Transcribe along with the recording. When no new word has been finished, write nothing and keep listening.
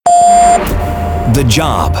The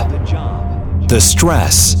job. The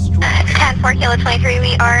stress. 10-4 Kilo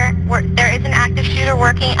 23, there is an active shooter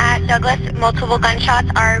working at Douglas. Multiple gunshots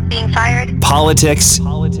are being fired. Politics.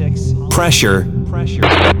 Pressure.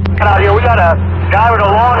 Get out here. We got a guy with a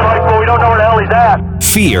long rifle. We don't know where the hell he's at.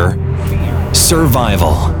 Fear.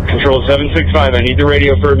 Survival. Control 765, I need the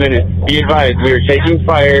radio for a minute. Be advised, we are taking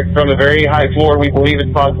fire from a very high floor. We believe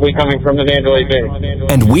it's possibly coming from the Mandalay Bay.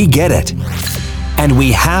 And we get it. And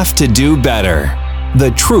we have to do better.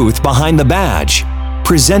 The truth behind the badge.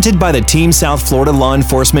 Presented by the Team South Florida Law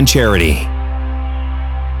Enforcement Charity.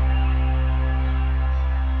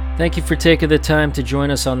 Thank you for taking the time to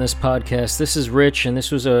join us on this podcast. This is Rich, and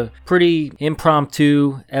this was a pretty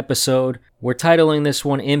impromptu episode. We're titling this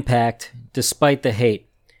one Impact, Despite the Hate.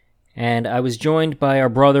 And I was joined by our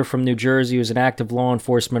brother from New Jersey, who's an active law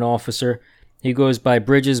enforcement officer. He goes by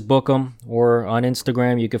Bridges Bookham, or on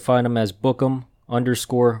Instagram you can find him as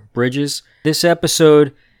Bookham_Bridges. This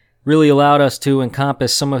episode really allowed us to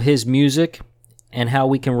encompass some of his music and how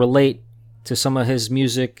we can relate to some of his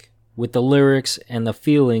music with the lyrics and the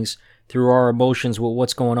feelings through our emotions with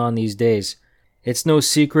what's going on these days. It's no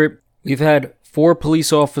secret, we've had 4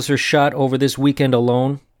 police officers shot over this weekend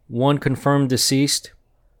alone, 1 confirmed deceased.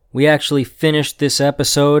 We actually finished this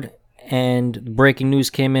episode and breaking news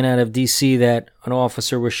came in out of DC that an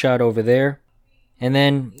officer was shot over there. And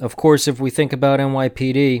then, of course, if we think about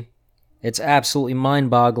NYPD, it's absolutely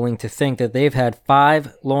mind-boggling to think that they've had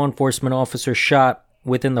 5 law enforcement officers shot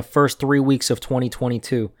within the first 3 weeks of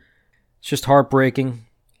 2022. It's just heartbreaking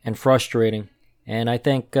and frustrating. And I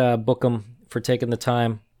thank Bookham for taking the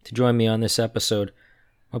time to join me on this episode.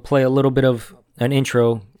 I'll play a little bit of an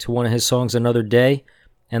intro to one of his songs, Another Day,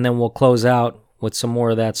 and then we'll close out with some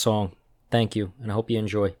more of that song. Thank you, and I hope you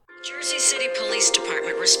enjoy. Jersey City Police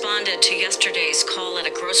Department responded to yesterday's call at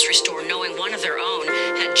a grocery store knowing one of their own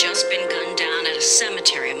had just been gunned down at a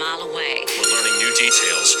cemetery a mile away. We're learning new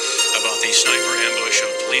details about the sniper ambush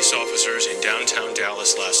of police officers in downtown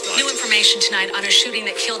Dallas last night. New information tonight on a shooting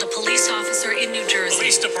that killed a police officer in New Jersey.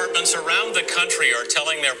 Police departments around the country are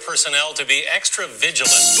telling their personnel to be extra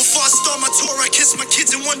vigilant. Before I start my tour, I kiss my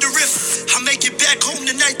kids and wonder if I make it back home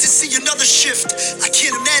tonight to see another shift. I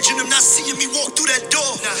can't imagine them not seeing me walk through that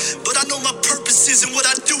door, but I know my purpose is and what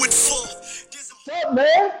I do it for. What's up,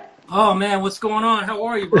 man? Oh, man, what's going on? How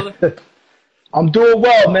are you, brother? I'm doing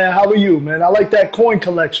well, man. How are you, man? I like that coin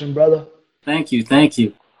collection, brother. Thank you.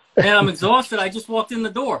 Man, I'm exhausted. I just walked in the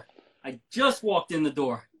door.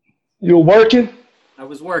 You were working? I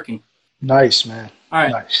was working. Nice, man. All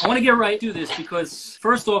right. Nice. I want to get right to this because,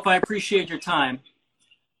 first off, I appreciate your time.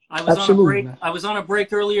 Absolutely, man. I was on a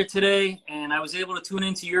break earlier today, and I was able to tune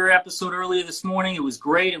into your episode earlier this morning. It was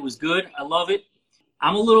great. It was good. I love it.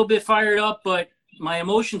 I'm a little bit fired up, but my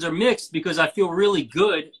emotions are mixed because I feel really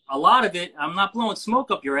good. A lot of it, I'm not blowing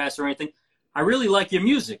smoke up your ass or anything. I really like your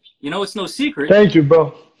music. You know, it's no secret. Thank you,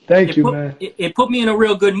 bro. Thank you, man. It put me in a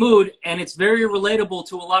real good mood, and it's very relatable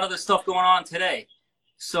to a lot of the stuff going on today.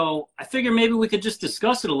 So I figure maybe we could just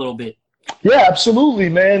discuss it a little bit. Yeah, absolutely,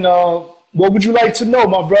 man. What would you like to know,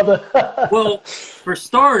 my brother? Well, for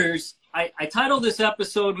starters, I titled this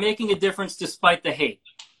episode, Making a Difference Despite the Hate.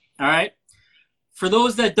 All right? For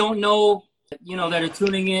those that don't know, you know, that are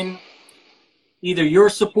tuning in, either your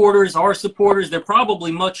supporters, our supporters, they're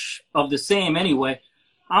probably much of the same anyway.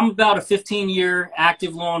 I'm about a 15-year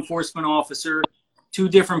active law enforcement officer, 2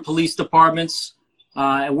 different police departments.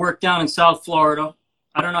 I work down in South Florida.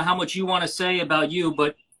 I don't know how much you want to say about you,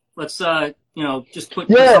 but let's, just put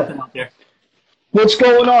something out there. What's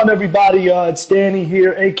going on, everybody? It's Danny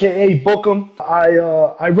here, a.k.a. Bookham.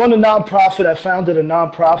 I run a nonprofit. I founded a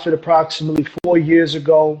nonprofit approximately 4 years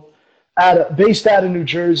ago, based out of New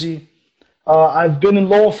Jersey. I've been in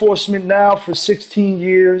law enforcement now for 16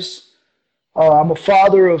 years. I'm a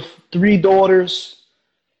father of 3 daughters,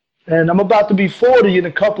 and I'm about to be 40 in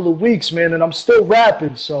a couple of weeks, man, and I'm still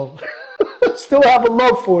rapping, so still have a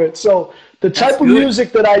love for it. So the type of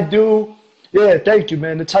music that I do, yeah, thank you,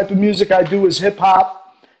 man. The type of music I do is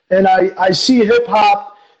hip-hop, and I see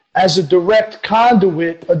hip-hop as a direct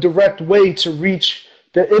conduit, a direct way to reach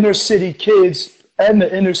the inner city kids and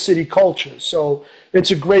the inner city culture. So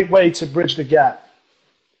it's a great way to bridge the gap.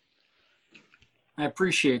 I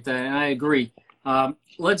appreciate that, and I agree.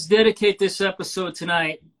 Let's dedicate this episode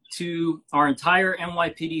tonight to our entire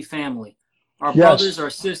NYPD family, our brothers, our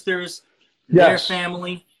sisters, their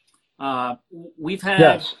family. We've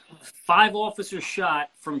had 5 officers shot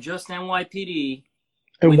from just NYPD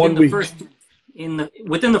in 1 week.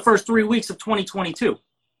 Within the first 3 weeks of 2022.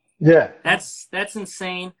 Yeah, that's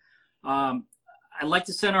insane. I'd like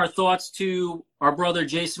to send our thoughts to our brother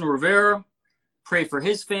Jason Rivera. Pray for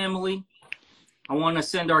his family. I want to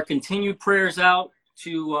send our continued prayers out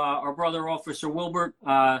to our brother, Officer Wilbert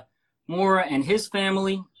Mora, and his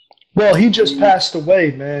family. Well, he just passed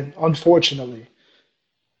away, man, unfortunately.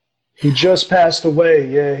 He just passed away.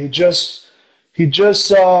 Yeah, he just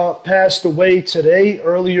passed away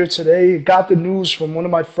earlier today. Got the news from one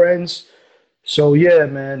of my friends. So, yeah,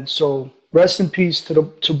 man. So, rest in peace to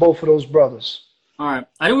both of those brothers. All right.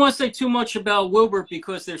 I didn't want to say too much about Wilbert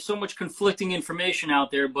because there's so much conflicting information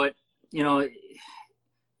out there, but, you know,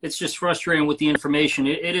 it's just frustrating with the information.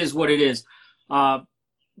 It is what it is.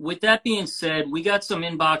 With that being said, we got some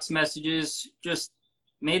inbox messages, just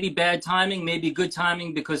maybe bad timing, maybe good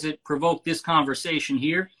timing because it provoked this conversation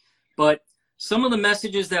here. But some of the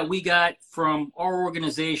messages that we got from our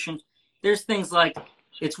organization, there's things like,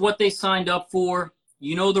 it's what they signed up for.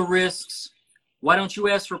 You know the risks. Why don't you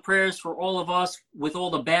ask for prayers for all of us with all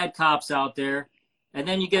the bad cops out there? And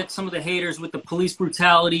then you get some of the haters with the police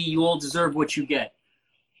brutality. You all deserve what you get.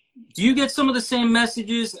 Do you get some of the same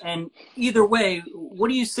messages? And either way, what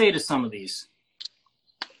do you say to some of these?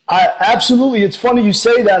 Absolutely. It's funny you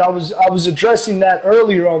say that. I was addressing that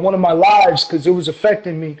earlier on one of my lives because it was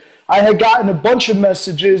affecting me. I had gotten a bunch of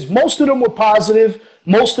messages. Most of them were positive.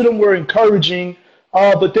 Most of them were encouraging.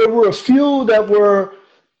 But there were a few that were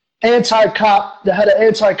anti-cop, that had an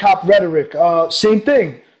anti-cop rhetoric. Same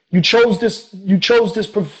thing. You chose this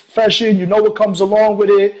profession. You know what comes along with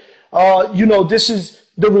it. You know, this is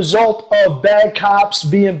the result of bad cops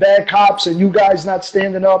being bad cops and you guys not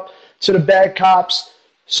standing up to the bad cops.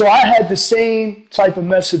 So I had the same type of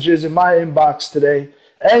messages in my inbox today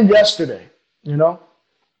and yesterday, you know?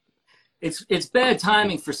 It's bad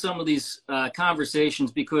timing for some of these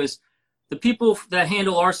conversations because the people that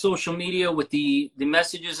handle our social media with the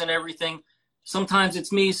messages and everything, sometimes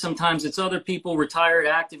it's me, sometimes it's other people, retired,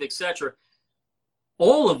 active, etc.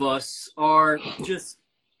 All of us are just,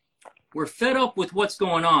 we're fed up with what's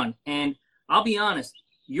going on. And I'll be honest,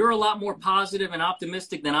 you're a lot more positive and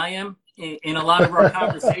optimistic than I am in a lot of our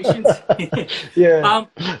conversations. Yeah.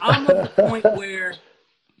 I'm at the point where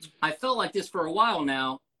I felt like this for a while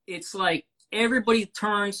now. It's like everybody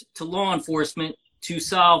turns to law enforcement to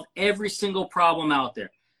solve every single problem out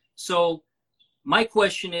there. So my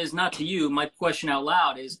question is not to you, my question out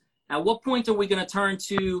loud is, at what point are we going to turn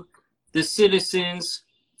to the citizens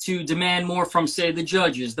to demand more from, say, the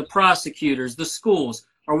judges, the prosecutors, the schools?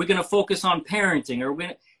 Are we going to focus on parenting? Are we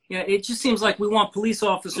going to, you know, it just seems like we want police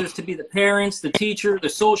officers to be the parents, the teacher, the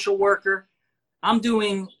social worker. I'm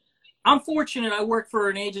fortunate. I work for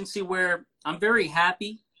an agency where I'm very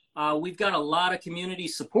happy. We've got a lot of community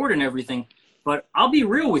support and everything, but I'll be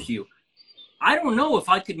real with you. I don't know if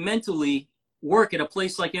I could mentally work at a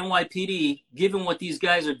place like NYPD, given what these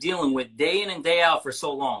guys are dealing with day in and day out for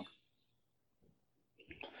so long.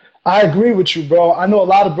 I agree with you, bro. I know a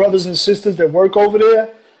lot of brothers and sisters that work over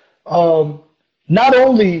there. Not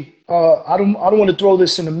only, I don't want to throw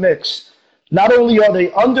this in the mix. Not only are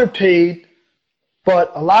they underpaid,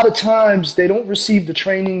 but a lot of times they don't receive the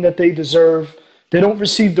training that they deserve. They don't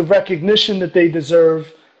receive the recognition that they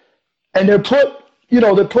deserve. And they're put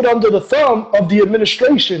under the thumb of the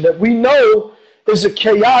administration that we know is a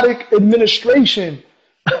chaotic administration.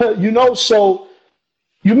 You know, so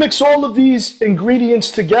you mix all of these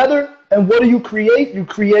ingredients together, and what do you create? You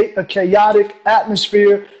create a chaotic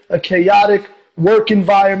atmosphere, a chaotic work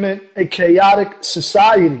environment, a chaotic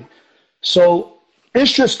society. So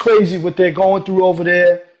it's just crazy what they're going through over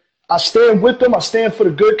there. I stand with them. I stand for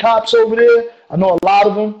the good cops over there. I know a lot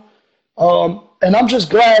of them. And I'm just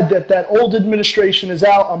glad that that old administration is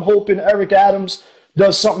out. I'm hoping Eric Adams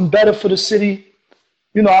does something better for the city.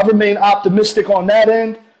 You know, I remain optimistic on that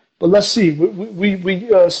end. But let's see. We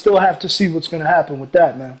still have to see what's going to happen with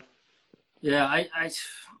that, man. Yeah, I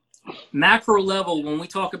macro level, when we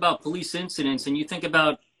talk about police incidents and you think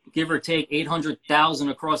about give or take 800,000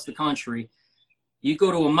 across the country, you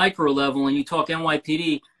go to a micro level and you talk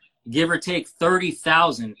NYPD, give or take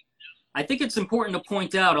 30,000. I think it's important to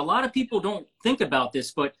point out, a lot of people don't think about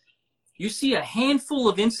this, but you see a handful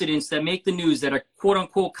of incidents that make the news that are quote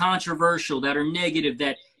unquote controversial, that are negative,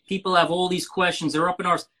 that people have all these questions, they're up in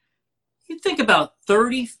arms. You think about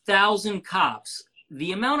 30,000 cops,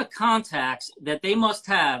 the amount of contacts that they must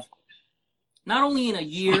have, not only in a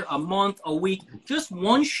year, a month, a week, just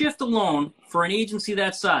one shift alone for an agency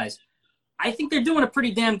that size. I think they're doing a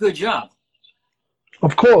pretty damn good job.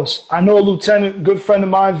 Of course. I know a lieutenant, good friend of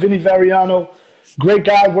mine, Vinny Variano, great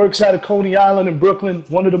guy, works out of Coney Island in Brooklyn,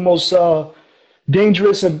 one of the most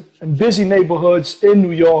dangerous and busy neighborhoods in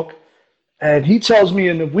New York. And he tells me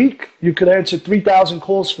in a week, you could answer 3,000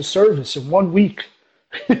 calls for service in 1 week.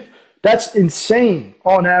 That's insane.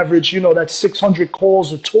 On average, you know, that's 600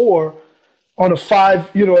 calls a tour on a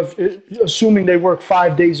assuming they work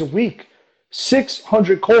 5 days a week,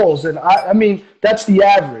 600 calls. And I mean, that's the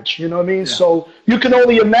average, you know what I mean? Yeah. So you can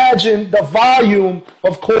only imagine the volume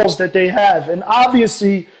of calls that they have. And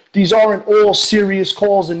obviously, these aren't all serious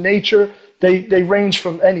calls in nature. They range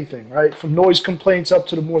from anything, right? From noise complaints up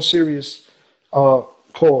to the more serious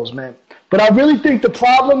calls, man. But I really think the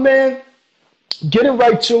problem, man, getting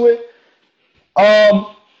right to it,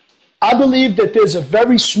 I believe that there's a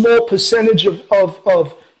very small percentage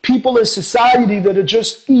of people in society that are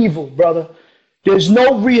just evil, brother. There's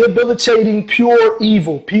no rehabilitating pure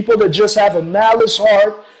evil. People that just have a malice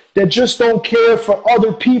heart, that just don't care for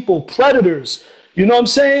other people, predators, you know what I'm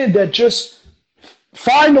saying? That just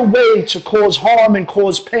find a way to cause harm and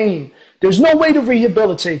cause pain. There's no way to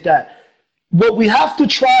rehabilitate that. Where we have to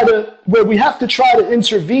try to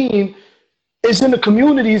intervene is in the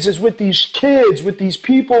communities, is with these kids, with these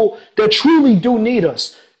people that truly do need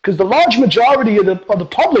us. Because the large majority of the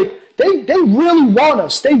public, they really want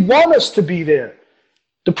us. They want us to be there.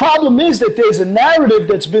 The problem is that there's a narrative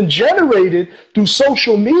that's been generated through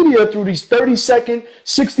social media, through these 30-second,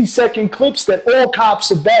 60-second clips that all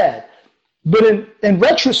cops are bad. But in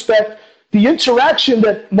retrospect, the interaction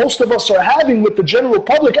that most of us are having with the general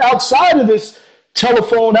public outside of this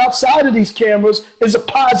telephone, outside of these cameras, is a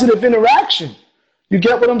positive interaction. You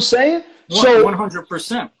get what I'm saying?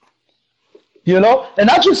 100%. You know, and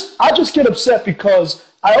I just get upset because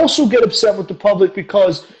I also get upset with the public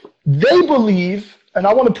because they believe, and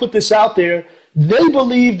I want to put this out there, they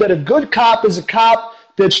believe that a good cop is a cop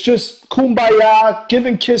that's just kumbaya,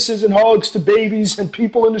 giving kisses and hugs to babies and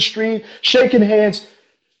people in the street, shaking hands.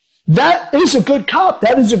 That is a good cop.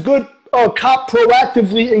 That is a good cop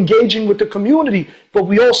proactively engaging with the community. But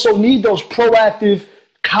we also need those proactive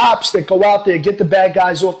cops that go out there, get the bad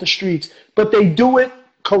guys off the streets. But they do it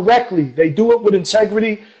correctly. They do it with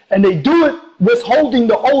integrity, and they do it with holding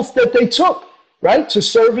the oath that they took, right? To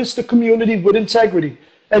service the community with integrity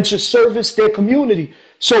and to service their community.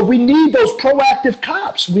 So we need those proactive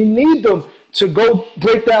cops. We need them to go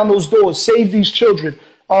break down those doors, save these children,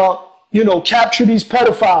 capture these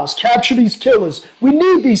pedophiles, capture these killers. We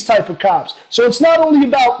need these type of cops. So it's not only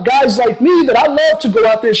about guys like me that I love to go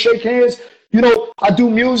out there, shake hands. You know, I do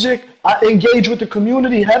music. I engage with the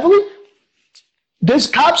community heavily. There's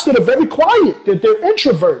cops that are very quiet, that they're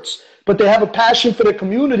introverts, but they have a passion for the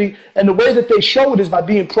community. And the way that they show it is by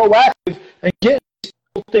being proactive and getting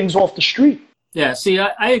things off the street. Yeah, see,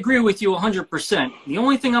 I agree with you 100%. The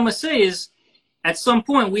only thing I'm going to say is at some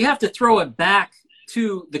point we have to throw it back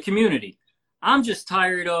to the community. I'm just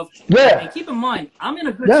tired of, and keep in mind, I'm in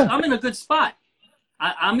a good spot.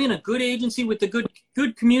 I'm in a good agency with the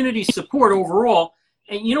good community support overall.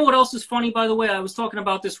 And you know what else is funny, by the way? I was talking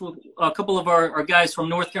about this with a couple of our guys from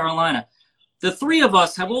North Carolina. The three of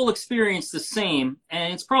us have all experienced the same,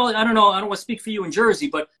 and it's probably, I don't want to speak for you in Jersey,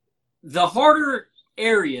 but the harder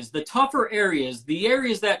areas, the tougher areas, the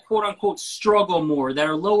areas that quote unquote struggle more, that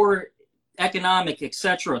are lower economic,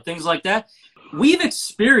 etc., things like that, we've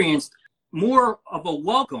experienced more of a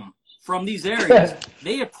welcome from these areas.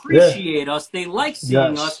 They appreciate us. They like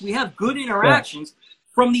seeing us. We have good interactions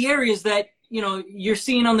from the areas that, you know, you're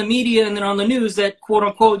seeing on the media and then on the news that quote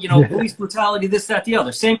unquote, police brutality, this, that, the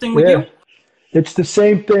other. Same thing with you? It's the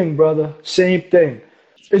same thing, brother. Same thing.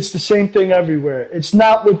 It's the same thing everywhere. It's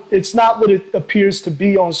not what it appears to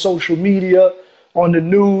be on social media, on the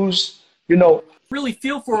news, Really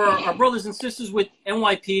feel for our brothers and sisters with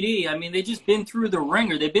NYPD. I mean, they've just been through the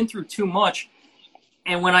ringer. They've been through too much.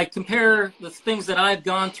 And when I compare the things that I've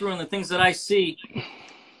gone through and the things that I see,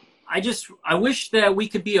 I wish that we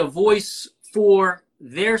could be a voice for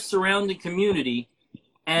their surrounding community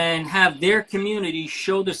and have their community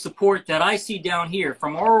show the support that I see down here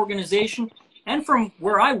from our organization and from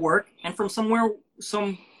where I work and from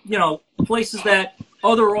some places that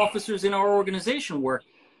other officers in our organization work.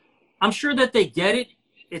 I'm sure that they get it.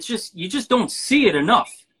 It's just, you just don't see it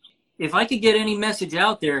enough. If I could get any message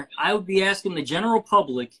out there, I would be asking the general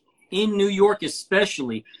public in New York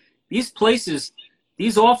especially, these places,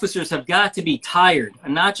 these officers have got to be tired,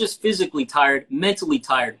 and not just physically tired, mentally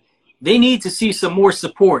tired. They need to see some more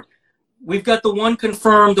support. We've got the one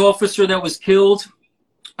confirmed officer that was killed.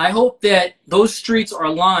 I hope that those streets are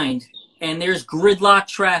lined and there's gridlock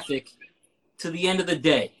traffic to the end of the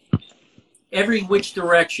day, every which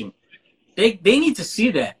direction. They need to see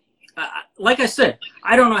that. Like I said,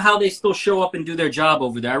 I don't know how they still show up and do their job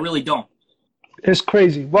over there. I really don't. It's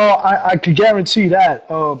crazy. Well, I could guarantee that.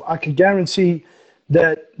 I could guarantee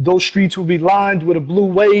that those streets will be lined with a blue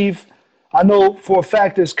wave. I know for a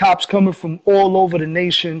fact there's cops coming from all over the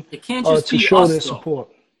nation it can't just to be show us, their though. support.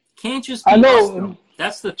 Can't just be us, though.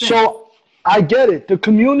 That's the thing. So I get it. The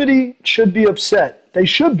community should be upset. They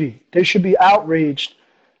should be. They should be outraged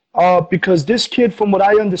because this kid, from what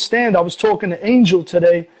I understand, I was talking to Angel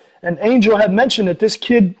today, and Angel had mentioned that this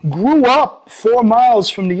kid grew up 4 miles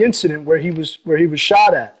from the incident where he was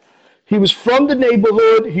shot at. He was from the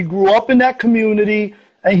neighborhood. He grew up in that community,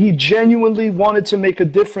 and he genuinely wanted to make a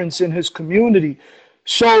difference in his community.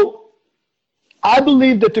 So I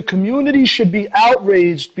believe that the community should be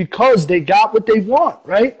outraged because they got what they want,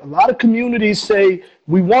 right? A lot of communities say,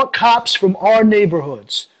 we want cops from our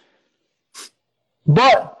neighborhoods.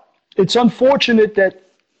 But it's unfortunate that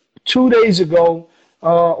 2 days ago,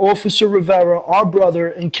 Officer Rivera, our brother,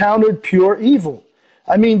 encountered pure evil.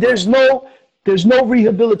 I mean, there's no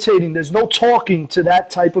rehabilitating, there's no talking to that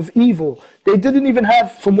type of evil. They didn't even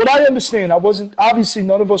have, from what I understand, obviously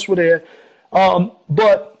none of us were there,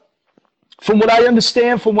 but from what I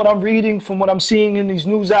understand, from what I'm reading, from what I'm seeing in these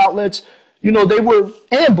news outlets, you know, they were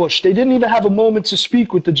ambushed. They didn't even have a moment to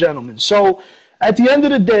speak with the gentleman. So at the end of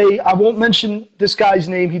the day, I won't mention this guy's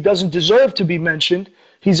name. He doesn't deserve to be mentioned.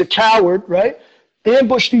 He's a coward, right?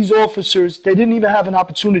 Ambushed these officers. They didn't even have an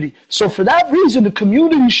opportunity. So for that reason, the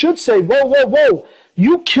community should say, whoa, whoa, whoa.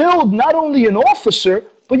 You killed not only an officer,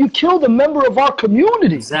 but you killed a member of our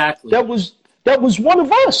community. Exactly. That was one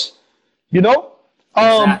of us, you know?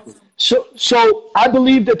 Exactly. So I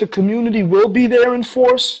believe that the community will be there in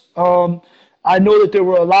force. I know that there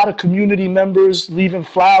were a lot of community members leaving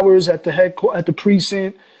flowers at the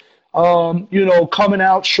precinct, you know, coming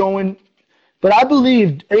out, showing. But I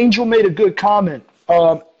believe Angel made a good comment.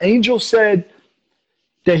 Angel said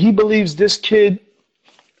that he believes this kid,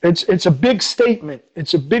 it's a big statement.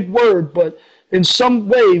 It's a big word, but in some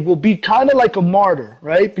way will be kind of like a martyr,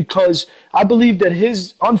 right? Because I believe that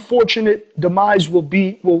his unfortunate demise will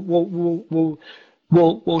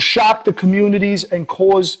shock the communities and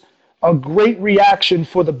cause a great reaction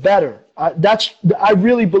for the better. I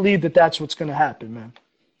really believe that that's what's going to happen, man.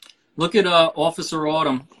 Look at Officer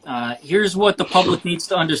Autumn. Here's what the public needs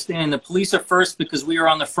to understand. The police are first because we are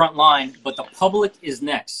on the front line, but the public is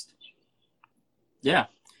next. Yeah.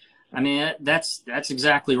 I mean, that's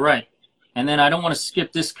exactly right. And then I don't want to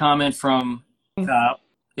skip this comment from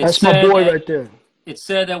that's my boy right there. It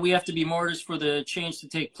said that we have to be martyrs for the change to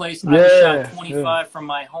take place. I was shot 25 from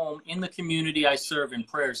my home in the community I serve in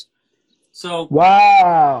prayers. So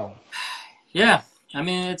wow. Yeah. I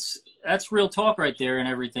mean, that's real talk right there and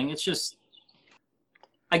everything. It's just,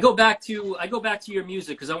 I go back to your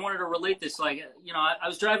music because I wanted to relate this. Like, you know, I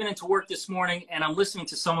was driving into work this morning and I'm listening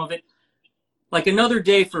to some of it. Like Another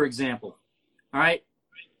Day, for example. All right.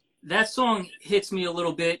 That song hits me a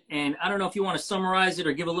little bit, and I don't know if you want to summarize it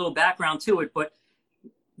or give a little background to it, but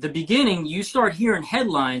the beginning, you start hearing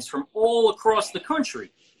headlines from all across the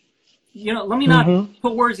country. You know, let me not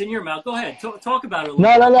put words in your mouth. Go ahead. Talk about it a little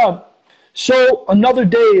bit. No. So Another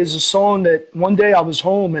Day is a song that one day I was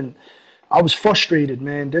home and I was frustrated,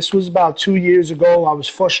 man. This was about 2 years ago. I was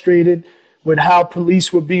frustrated with how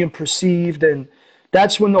police were being perceived, and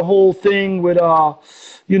that's when the whole thing with,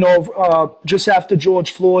 just after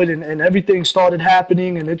George Floyd and everything started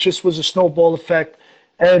happening, and it just was a snowball effect.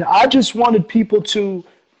 And I just wanted people to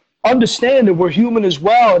understand that we're human as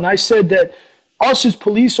well. And I said that us as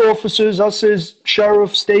police officers, us as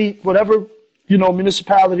sheriff, state, whatever, you know,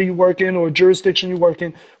 municipality you work in or jurisdiction you work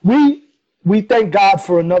in, we thank God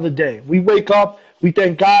for another day. We wake up, we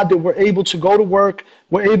thank God that we're able to go to work,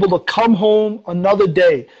 we're able to come home another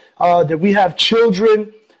day. That we have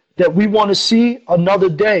children that we want to see another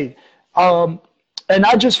day. And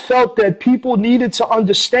I just felt that people needed to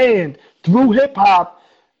understand through hip hop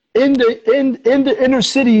in the inner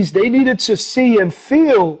cities, they needed to see and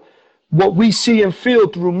feel what we see and feel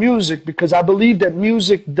through music, because I believe that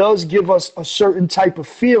music does give us a certain type of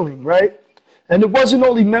feeling, right? And it wasn't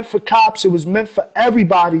only meant for cops, it was meant for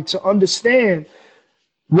everybody to understand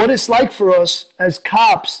what it's like for us as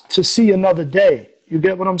cops to see another day. You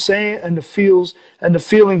get what I'm saying? And the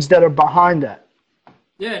feelings that are behind that.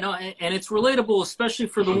 Yeah, no, and it's relatable, especially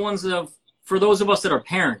for for those of us that are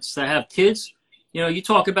parents that have kids. You know, you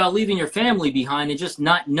talk about leaving your family behind and just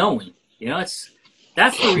not knowing. You know,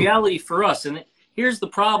 that's the reality for us. And here's the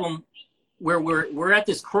problem, where we're at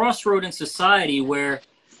this crossroad in society where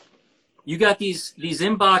you got these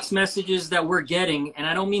inbox messages that we're getting, and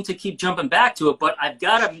I don't mean to keep jumping back to it, but I've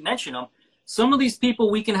got to mention them. Some of these people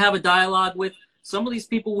we can have a dialogue with. Some of these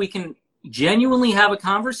people we can genuinely have a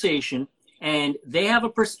conversation, and they have a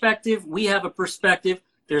perspective, we have a perspective.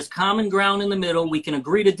 There's common ground in the middle. We can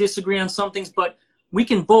agree to disagree on some things, but we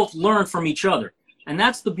can both learn from each other. And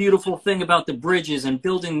that's the beautiful thing about the bridges and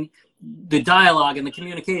building the dialogue and the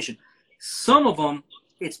communication. Some of them,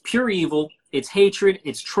 it's pure evil, it's hatred,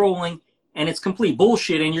 it's trolling, and it's complete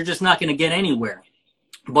bullshit, and you're just not going to get anywhere.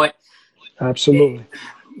 But absolutely,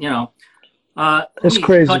 you know, it's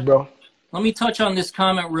crazy, bro. Let me touch on this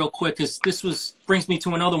comment real quick, because brings me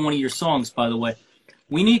to another one of your songs, by the way.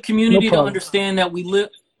 We need community to understand that we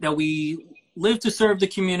live to serve the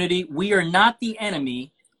community. We are not the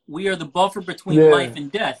enemy. We are the buffer between life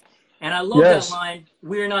and death. And I love that line,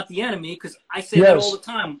 we are not the enemy, because I say that all the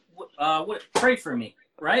time. Pray for me,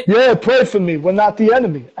 right? Yeah, pray for me. We're not the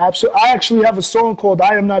enemy. Absolutely. I actually have a song called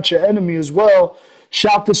I Am Not Your Enemy as well.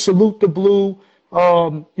 Shout to Salute the Blue.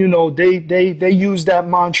 You know, they use that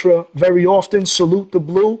mantra very often. Salute the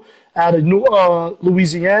Blue out of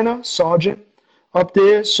Louisiana, Sergeant up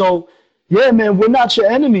there. So, yeah, man, we're not your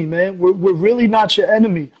enemy, man. We're really not your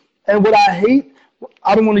enemy. And what I hate,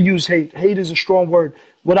 I don't want to use hate. Hate is a strong word.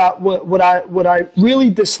 What I really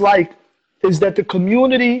dislike is that the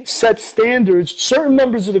community sets standards. Certain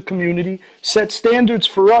members of the community set standards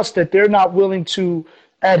for us that they're not willing to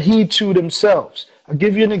adhere to themselves. I'll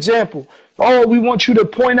give you an example. Oh, we want you to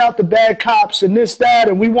point out the bad cops and this, that,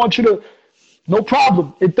 and we want you to, no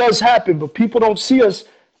problem. It does happen, but people don't see us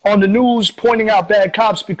on the news pointing out bad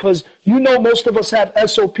cops because, you know, most of us have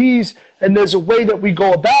SOPs and there's a way that we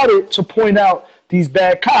go about it to point out these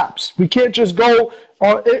bad cops. We can't just go,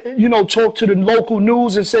 you know, talk to the local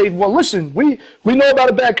news and say, well, listen, we know about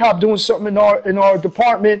a bad cop doing something in our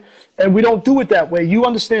department, and we don't do it that way. You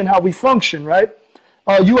understand how we function, right?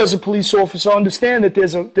 You as a police officer understand that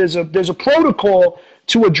there's a protocol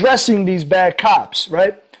to addressing these bad cops,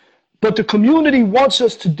 right? But the community wants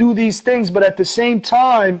us to do these things, but at the same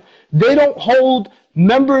time, they don't hold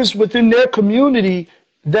members within their community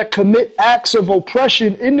that commit acts of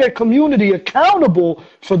oppression in their community accountable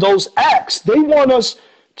for those acts. They want us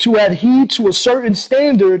to adhere to a certain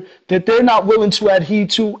standard that they're not willing to adhere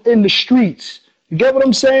to in the streets. You get what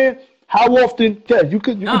I'm saying? How often? Yeah, you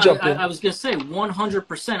could jump in. I was gonna say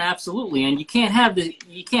 100%, absolutely, and you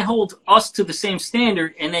can't hold us to the same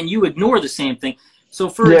standard and then you ignore the same thing. So,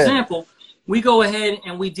 for example, we go ahead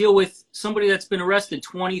and we deal with somebody that's been arrested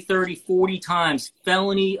 20, 30, 40 times,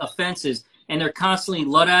 felony offenses, and they're constantly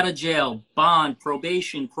let out of jail, bond,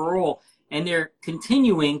 probation, parole, and they're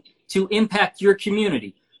continuing to impact your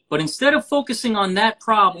community. But instead of focusing on that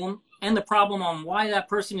problem and the problem on why that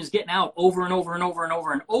person is getting out over and over and over and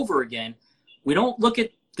over and over again, we don't look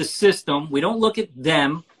at the system, we don't look at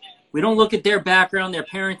them, we don't look at their background, their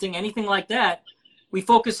parenting, anything like that. We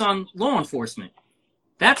focus on law enforcement.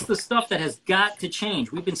 That's the stuff that has got to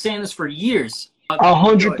change. We've been saying this for years.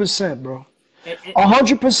 100%, bro.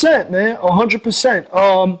 100%, man.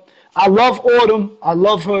 100%. I love Autumn. I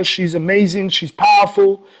love her. She's amazing. She's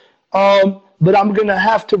powerful. But I'm gonna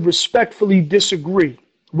have to respectfully disagree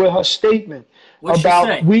with her statement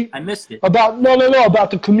about I missed it. About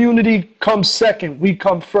about the community comes second, we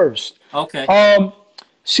come first. Okay.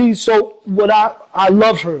 So what I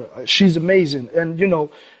love her. She's amazing, and you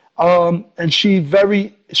know. And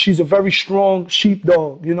she's a very strong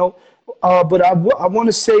sheepdog, you know. But I want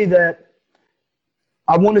to say that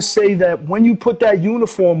when you put that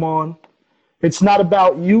uniform on, it's not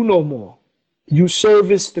about you no more. You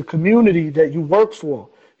service the community that you work for.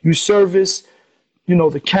 You service, you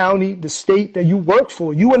know, the county, the state that you work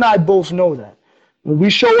for. You and I both know that. When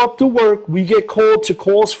we show up to work, we get called to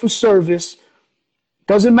calls for service.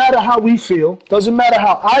 Doesn't matter how we feel. Doesn't matter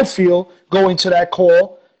how I feel going to that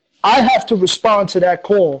call. I have to respond to that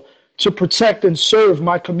call to protect and serve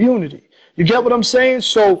my community. You get what I'm saying?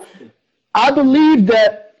 So I believe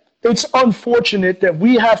that it's unfortunate that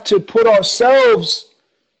we have to put ourselves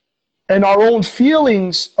and our own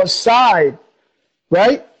feelings aside,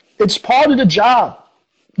 right? It's part of the job.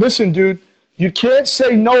 Listen, dude, you can't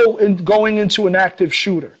say no in going into an active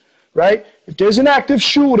shooter, right? If there's an active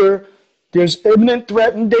shooter, there's imminent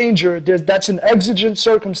threat and danger. That's an exigent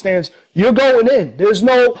circumstance. You're going in. There's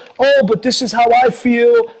no, oh, but this is how I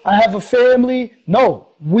feel. I have a family. No,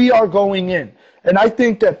 we are going in. And I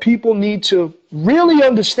think that people need to really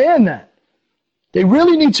understand that. They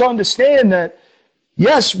really need to understand that,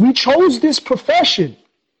 yes, we chose this profession,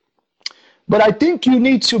 but I think you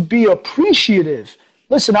need to be appreciative.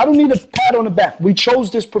 Listen, I don't need a pat on the back. We chose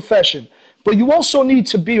this profession, but you also need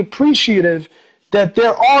to be appreciative that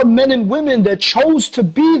there are men and women that chose to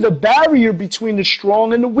be the barrier between the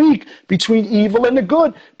strong and the weak, between evil and the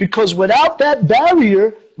good. Because without that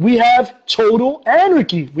barrier, we have total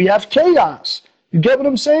anarchy. We have chaos. You get what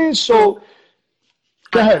I'm saying? So,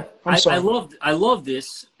 go ahead. I'm sorry. I love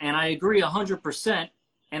this, and I agree 100%.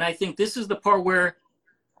 And I think this is the part where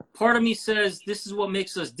part of me says this is what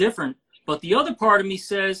makes us different. But the other part of me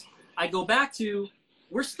says, I go back to,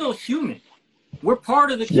 we're still human. We're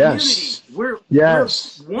part of the community. Yes. We're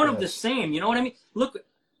one of the same. You know what I mean? Look,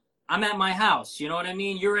 I'm at my house. You know what I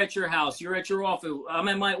mean? You're at your house. You're at your office. I'm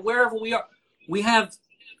at wherever we are. We have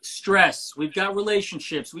stress. We've got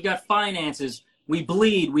relationships. We got finances. We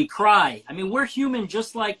bleed. We cry. I mean, we're human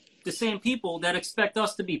just like the same people that expect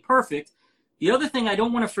us to be perfect. The other thing I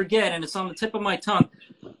don't want to forget, and it's on the tip of my tongue,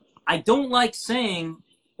 I don't like saying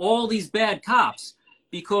all these bad cops,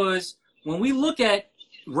 because when we look at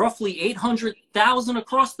roughly 800,000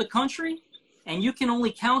 across the country, and you can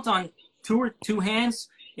only count on two hands,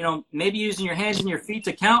 you know, maybe using your hands and your feet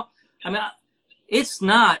to count. I mean, it's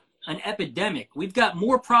not an epidemic. We've got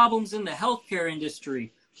more problems in the healthcare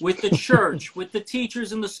industry, with the church, with the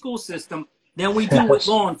teachers in the school system, than we do with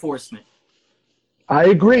law enforcement. I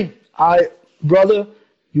agree. Brother,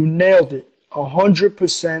 you nailed it.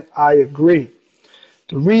 100% I agree.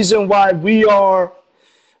 The reason why we are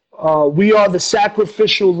the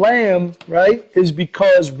sacrificial lamb, right, is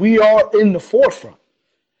because we are in the forefront.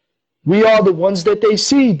 We are the ones that they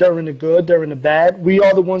see during the good, during the bad. We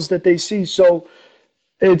are the ones that they see. So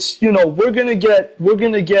it's, you know, we're gonna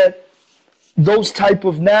get those type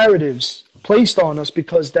of narratives placed on us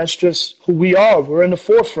because that's just who we are. We're in the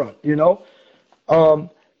forefront, you know.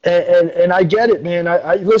 And I get it, man.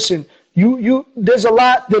 I listen. There's a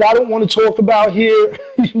lot that I don't want to talk about here.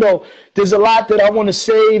 You know, there's a lot that I want to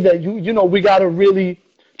say that you know we got to really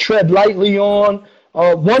tread lightly on.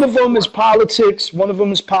 One of them is politics. One of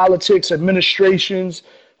them is politics, administrations.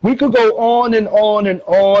 We could go on and on and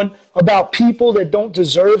on about people that don't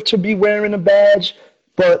deserve to be wearing a badge,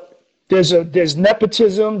 but there's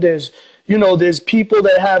nepotism. There's people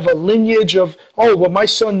that have a lineage of, oh, well, my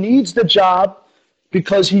son needs the job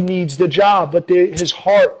because he needs the job, but his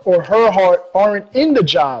heart or her heart aren't in the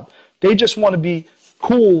job. They just want to be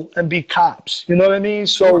cool and be cops. You know what I mean?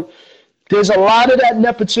 So there's a lot of that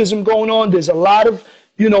nepotism going on. There's a lot of,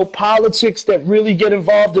 you know, politics that really get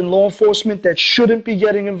involved in law enforcement that shouldn't be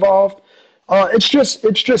getting involved. It's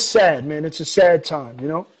just sad, man. It's a sad time, you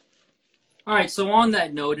know? All right, so on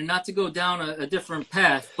that note, and not to go down a different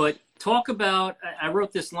path, but talk about, I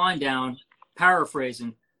wrote this line down,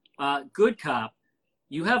 paraphrasing, good cop.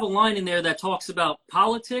 You have a line in there that talks about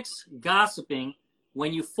politics, gossiping.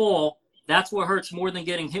 When you fall, that's what hurts more than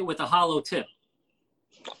getting hit with a hollow tip.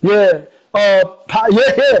 Yeah.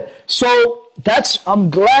 Yeah. So I'm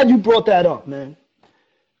glad you brought that up, man.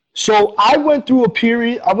 So I went through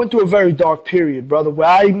a very dark period, brother, where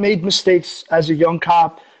I made mistakes as a young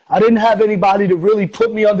cop. I didn't have anybody to really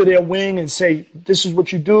put me under their wing and say, this is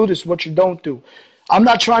what you do, this is what you don't do. I'm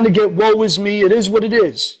not trying to get woe is me. It is what it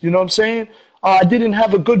is. You know what I'm saying? I didn't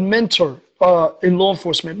have a good mentor in law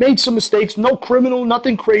enforcement. Made some mistakes, no criminal,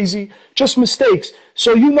 nothing crazy, just mistakes.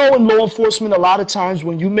 So you know in law enforcement, a lot of times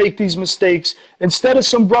when you make these mistakes, instead of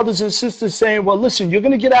some brothers and sisters saying, well, listen, you're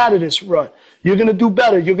going to get out of this rut. You're going to do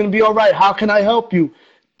better. You're going to be all right. How can I help you?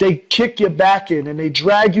 They kick your back in and they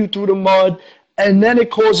drag you through the mud, and then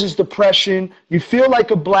it causes depression. You feel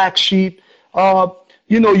like a black sheep.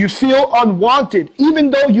 You feel unwanted,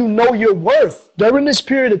 even though you know your worth. During this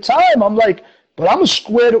period of time, I'm like, but I'm a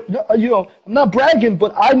squared, I'm not bragging,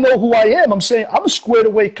 but I know who I am. I'm saying I'm a squared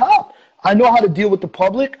away cop. I know how to deal with the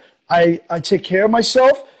public. I take care of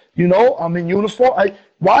myself. You know, I'm in uniform.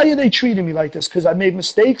 Why are they treating me like this? Because I made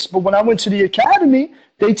mistakes. But when I went to the academy,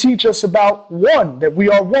 they teach us about one, that we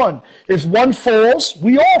are one. If one falls,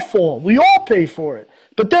 we all fall. We all pay for it.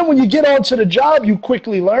 But then when you get onto the job, you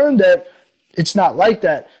quickly learn that it's not like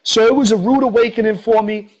that. So it was a rude awakening for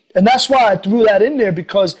me. And that's why I threw that in there,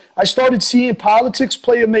 because I started seeing politics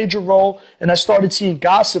play a major role, and I started seeing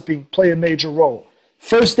gossiping play a major role.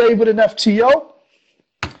 First day with an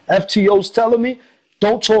FTO's telling me,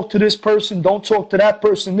 don't talk to this person, don't talk to that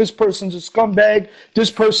person, this person's a scumbag,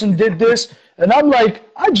 this person did this. And I'm like,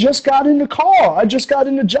 I just got in the car, I just got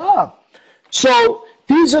in the job. So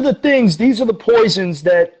these are the things, these are the poisons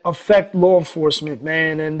that affect law enforcement,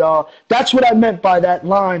 man. And that's what I meant by that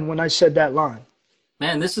line when I said that line.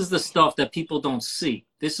 Man, this is the stuff that people don't see.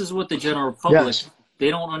 This is what the general public, they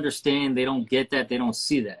don't understand. They don't get that. They don't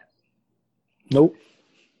see that. Nope.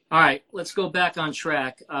 All right, let's go back on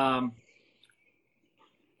track.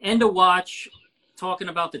 End of watch, talking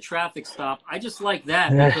about the traffic stop. I just like that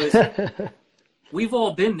because we've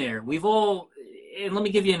all been there. And let me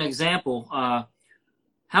give you an example.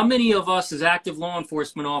 How many of us as active law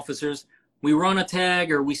enforcement officers, we run a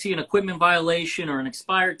tag or we see an equipment violation or an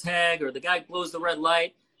expired tag or the guy blows the red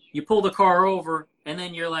light, you pull the car over, and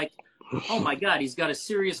then you're like, oh my God, he's got a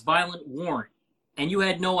serious violent warrant. And you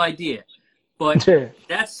had no idea. But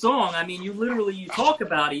that song, I mean, you talk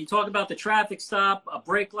about it. You talk about the traffic stop, a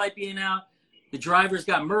brake light being out. the driver's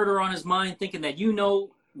got murder on his mind, thinking that you know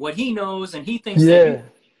what he knows, and he thinks that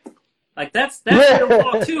you, like that's real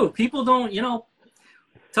talk too. People don't, you know.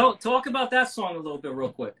 Talk about that song a little bit,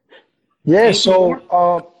 real quick. Yeah. So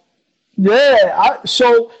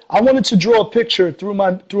I wanted to draw a picture through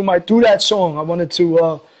that song. I wanted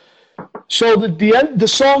to. So the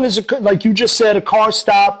song is like you just said, a car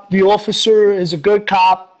stop. The officer is a good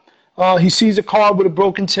cop. He sees a car with a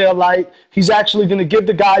broken tail light. He's actually going to give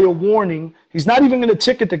the guy a warning. He's not even going to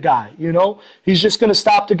ticket the guy, you know. He's just going to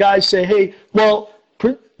stop the guy, say, hey, well,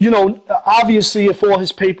 you know, obviously if all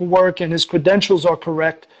his paperwork and his credentials are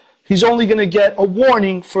correct, he's only going to get a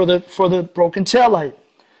warning for the broken tail light.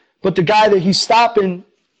 But the guy that he's stopping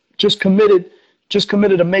just committed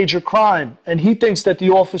a major crime, and he thinks that the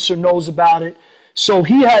officer knows about it. So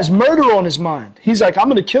he has murder on his mind. He's like, I'm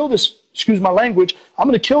going to kill this. Excuse my language, I'm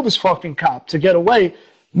going to kill this fucking cop to get away.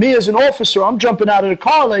 Me as an officer, I'm jumping out of the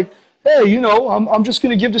car like, hey, you know, I'm just going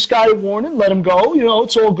to give this guy a warning, let him go. You know,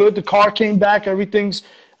 it's all good. The car came back. Everything's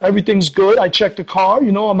good. I checked the car,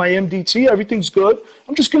 you know, on my MDT. Everything's good.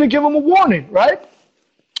 I'm just going to give him a warning, right?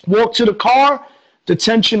 Walk to the car. The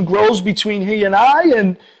tension grows between he and I,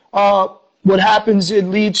 and what happens, it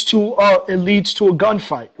leads to a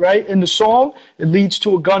gunfight, right? In the song, it leads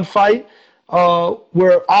to a gunfight.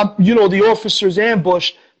 Where the officer's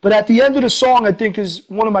ambushed. But at the end of the song, I think is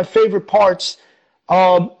one of my favorite parts.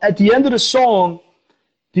 At the end of the song,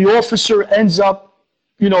 the officer ends up,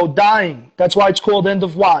 you know, dying. That's why it's called End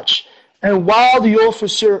of Watch. And while the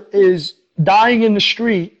officer is dying in the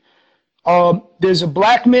street, there's a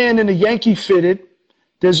black man in a Yankee fitted.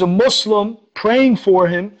 There's a Muslim praying for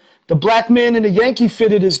him. The black man in the Yankee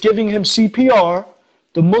fitted is giving him CPR.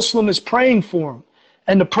 The Muslim is praying for him.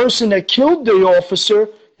 And the person that killed the officer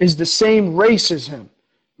is the same race as him.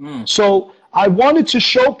 So I wanted to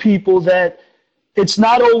show people that it's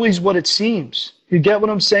not always what it seems. You get what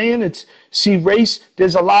I'm saying? Race,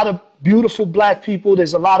 there's a lot of beautiful black people.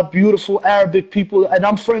 There's a lot of beautiful Arabic people. And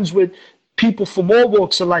I'm friends with people from all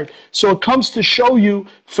walks of life. So it comes to show you,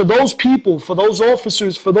 for those people, for those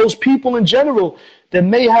officers, for those people in general that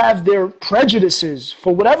may have their prejudices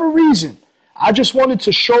for whatever reason, I just wanted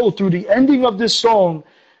to show through the ending of this song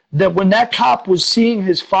that when that cop was seeing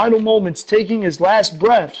his final moments, taking his last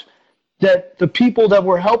breath, that the people that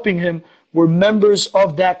were helping him were members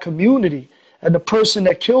of that community. And the person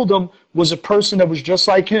that killed him was a person that was just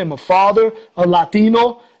like him, a father, a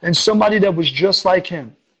Latino, and somebody that was just like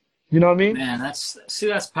him. You know what I mean? Man, that's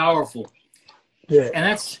powerful. Yeah. And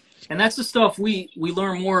that's the stuff we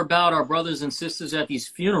learn more about our brothers and sisters at these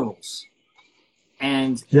funerals.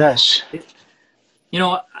 And yes. You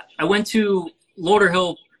know, I went to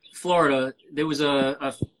Lauderhill, Florida. There was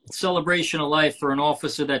a celebration of life for an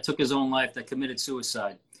officer that took his own life, that committed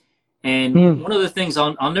suicide. And one of the things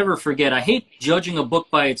I'll never forget, I hate judging a book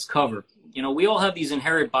by its cover. You know, we all have these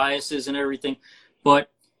inherent biases and everything, but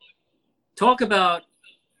talk about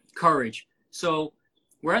courage. So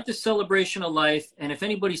we're at the celebration of life, and if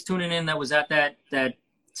anybody's tuning in that was at that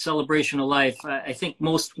celebration of life, I think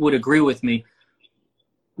most would agree with me.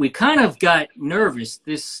 We kind of got nervous.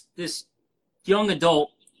 This young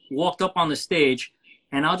adult walked up on the stage,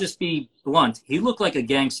 and I'll just be blunt. He looked like a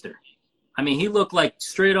gangster. I mean, he looked like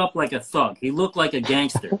straight up like a thug. He looked like a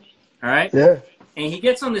gangster. All right? Yeah. And he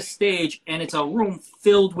gets on the stage, and it's a room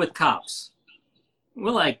filled with cops.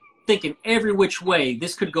 We're like thinking every which way.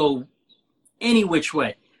 This could go any which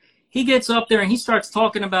way. He gets up there, and he starts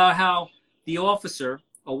talking about how the officer,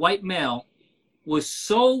 a white male, was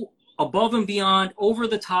so above and beyond, over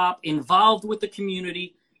the top, involved with the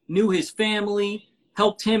community, knew his family,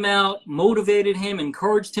 helped him out, motivated him,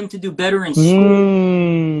 encouraged him to do better in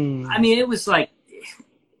school. I mean, it was like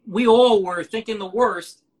we all were thinking the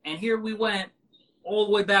worst, and here we went all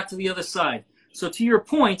the way back to the other side. So to your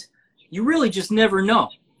point, you really just never know.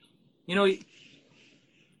 You know,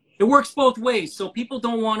 it works both ways. So people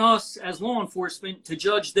don't want us as law enforcement to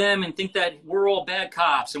judge them and think that we're all bad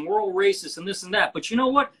cops and we're all racist and this and that. But you know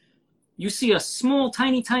what? You see a small,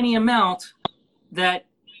 tiny amount that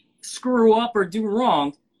screw up or do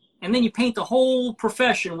wrong, and then you paint the whole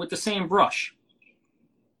profession with the same brush.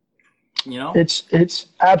 You know? It's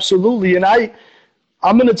absolutely. And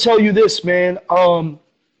I'm going to tell you this, man. I'm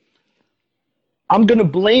going to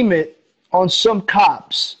blame it on some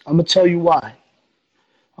cops. I'm going to tell you why.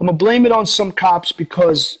 I'm going to blame it on some cops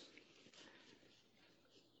because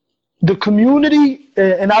the community,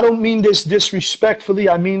 and I don't mean this disrespectfully,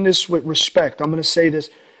 I mean this with respect. I'm going to say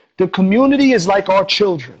this. The community is like our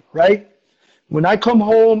children, right? When I come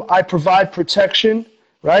home, I provide protection,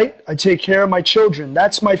 right? I take care of my children.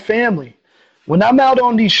 That's my family. When I'm out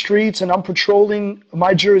on these streets and I'm patrolling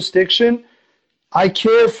my jurisdiction, I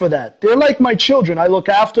care for that. They're like my children. I look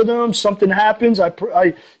after them. Something happens, I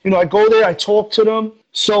go there, I talk to them.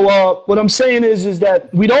 So what I'm saying is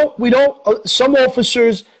that we don't. Some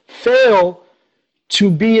officers fail to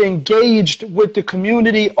be engaged with the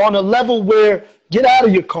community on a level where get out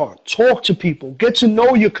of your car, talk to people, get to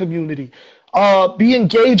know your community, be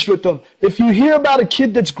engaged with them. If you hear about a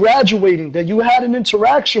kid that's graduating, that you had an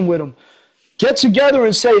interaction with them, get together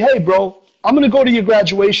and say, hey, bro, I'm going to go to your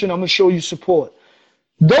graduation. I'm going to show you support.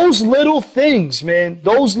 Those little things, man,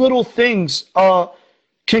 those little things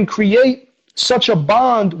can create such a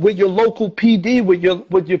bond with your local PD,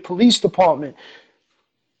 with your police department.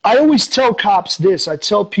 I always tell cops this. I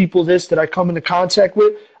tell people this that I come into contact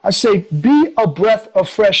with. I say, be a breath of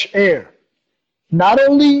fresh air. Not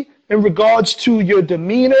only in regards to your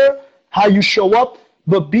demeanor, how you show up,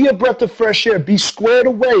 but be a breath of fresh air. Be squared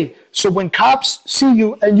away. So when cops see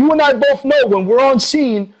you, and you and I both know when we're on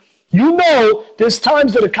scene, you know there's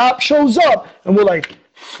times that a cop shows up and we're like,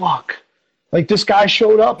 fuck, like this guy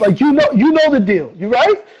showed up. Like, you know the deal. You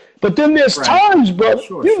right? But then there's times, brother,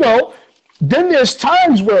 then there's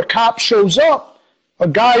times where a cop shows up, a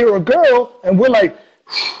guy or a girl, and we're like,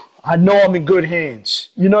 I know I'm in good hands.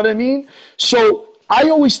 You know what I mean? So I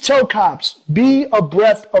always tell cops, be a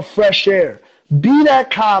breath of fresh air. Be that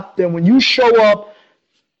cop that when you show up,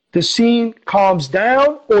 the scene calms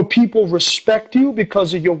down, or people respect you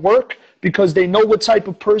because of your work, because they know what type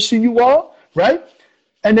of person you are, right?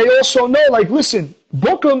 And they also know, like, listen,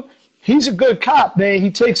 Bookham, he's a good cop, man.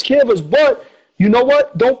 He takes care of us, but you know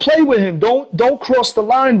what? Don't play with him. Don't cross the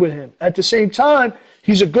line with him. At the same time,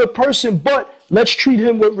 he's a good person, but let's treat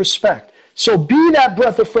him with respect. So be that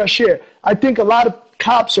breath of fresh air. I think a lot of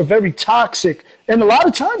cops are very toxic, and a lot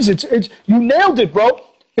of times it's you nailed it, bro.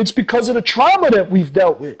 It's because of the trauma that we've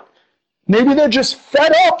dealt with. Maybe they're just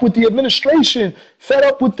fed up with the administration, fed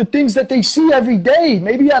up with the things that they see every day.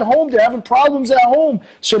 Maybe at home they're having problems at home,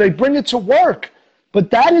 so they bring it to work. But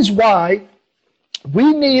that is why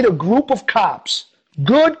we need a group of cops,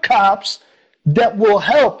 good cops, that will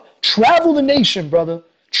help travel the nation, brother.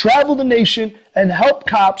 Travel the nation and help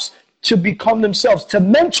cops to become themselves, to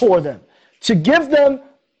mentor them, to give them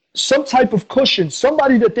some type of cushion,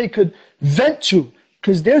 somebody that they could vent to.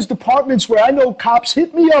 Because there's departments where I know cops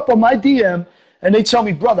hit me up on my DM and they tell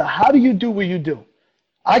me, brother, how do you do what you do?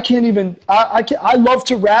 I can't even, I love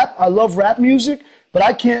to rap. I love rap music, but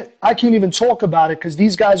I can't even talk about it because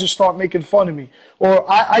these guys will start making fun of me. Or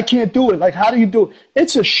I can't do it. Like, how do you do it?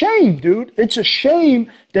 It's a shame, dude. It's a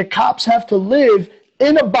shame that cops have to live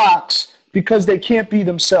in a box because they can't be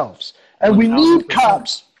themselves. And 100%. We need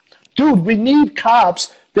cops, dude, we need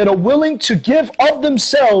cops that are willing to give of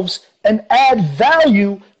themselves and add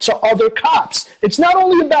value to other cops. It's not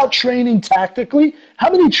only about training tactically. How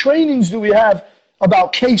many trainings do we have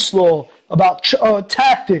about case law, about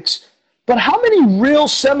tactics? But how many real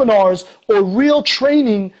seminars or real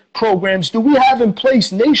training programs do we have in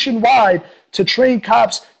place nationwide to train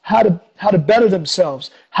cops how to better themselves,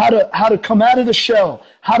 how to come out of the shell,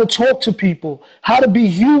 how to talk to people, how to be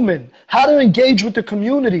human, how to engage with the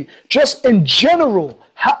community, just in general?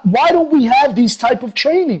 Why don't we have these type of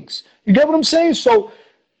trainings? You get what I'm saying? So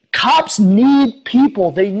cops need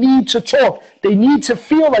people. They need to talk. They need to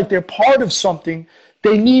feel like they're part of something.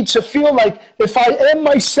 They need to feel like if I am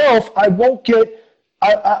myself, I won't get,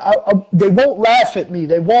 they won't laugh at me.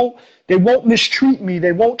 They won't mistreat me.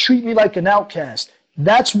 They won't treat me like an outcast.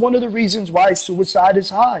 That's one of the reasons why suicide is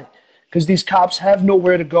high, because these cops have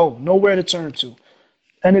nowhere to go, nowhere to turn to.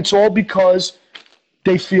 And it's all because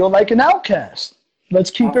they feel like an outcast. Let's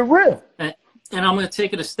keep it real. And I'm going to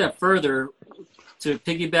take it a step further to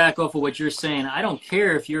piggyback off of what you're saying. I don't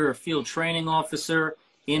care if you're a field training officer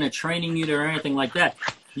in a training unit or anything like that.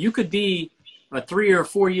 You could be a 3 or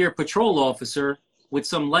 4 year patrol officer with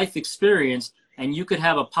some life experience, and you could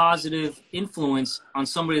have a positive influence on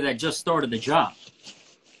somebody that just started the job.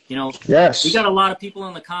 You know, yes. We got a lot of people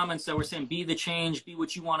in the comments that were saying, "Be the change, be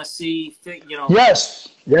what you want to see." You know. Yes.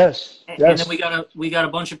 And then we got a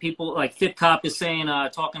bunch of people like Fit Cop is saying,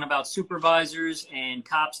 talking about supervisors and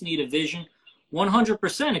cops need a vision.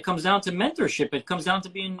 100%. It comes down to mentorship. It comes down to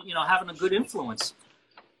being, having a good influence.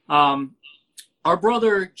 Our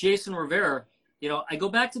brother Jason Rivera. I go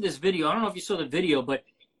back to this video. I don't know if you saw the video, but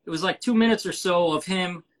it was like 2 minutes or so of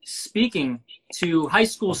him speaking to high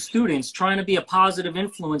school students, trying to be a positive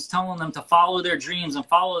influence, telling them to follow their dreams and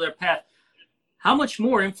follow their path. How much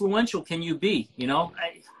more influential can you be?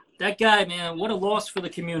 That guy, man, what a loss for the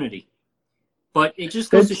community. But it just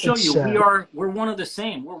goes to show you, we're one of the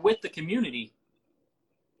same. We're with the community.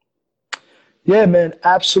 Yeah, man,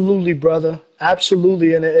 absolutely, brother.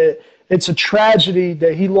 Absolutely. And it's a tragedy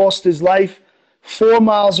that he lost his life. 4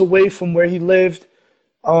 miles away from where he lived.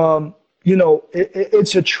 You know,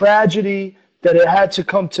 it's a tragedy that it had to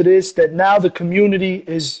come to this, that now the community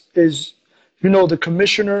is, you know, the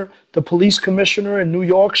commissioner, the police commissioner in New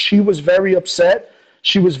York, she was very upset.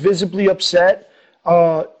 She was visibly upset,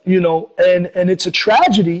 you know, and it's a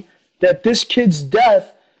tragedy that this kid's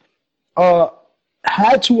death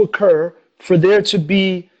had to occur for there to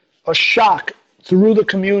be a shock through the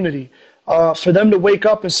community, for them to wake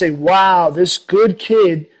up and say, wow, this good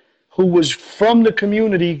kid who was from the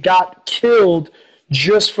community got killed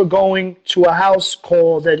just for going to a house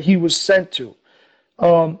call that he was sent to.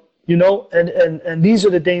 You know, and these are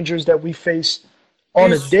the dangers that we face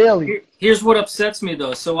on a daily. Here's what upsets me,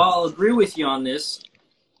 though. So I'll agree with you on this.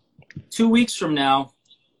 2 weeks from now,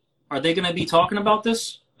 are they going to be talking about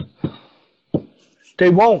this? They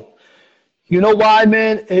won't. You know why,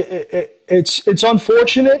 man? It's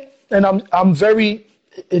unfortunate, and I'm very.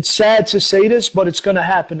 It's sad to say this, but it's going to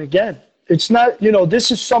happen again. It's not. You know,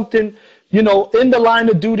 this is something. You know, in the line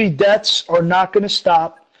of duty, deaths are not going to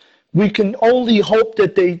stop. We can only hope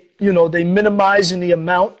that they, you know, they minimize in the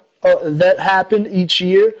amount that happen each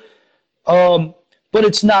year. But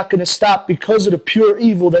it's not going to stop because of the pure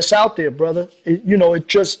evil that's out there, brother. You know, it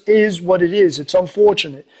just is what it is. It's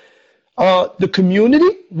unfortunate. The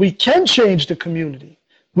community, we can change the community.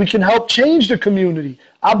 We can help change the community.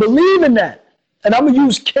 I believe in that. And I'm going to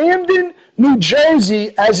use Camden, New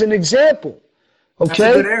Jersey as an example. Okay? That's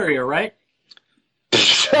a good area, right?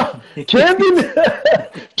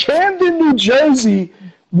 Camden, New Jersey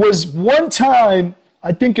was one time,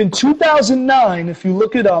 I think in 2009, if you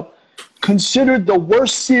look it up, considered the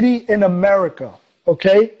worst city in America.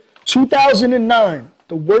 Okay? 2009,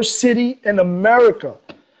 the worst city in America.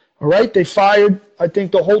 All right? They fired, I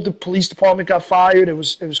think the whole police department got fired. It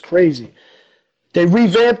was crazy. They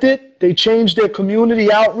revamped it. They changed their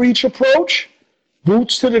community outreach approach,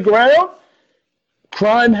 boots to the ground.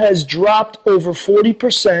 Crime has dropped over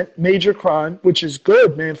 40%, major crime, which is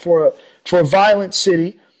good, man, for a violent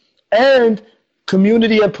city. And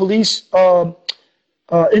community and police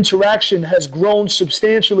interaction has grown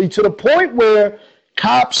substantially to the point where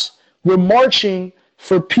cops were marching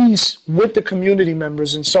for peace with the community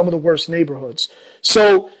members in some of the worst neighborhoods.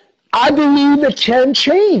 So I believe it can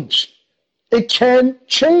change. It can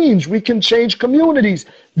change. We can change communities.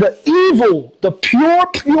 The evil, the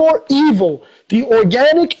pure evil, the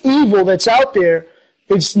organic evil that's out there,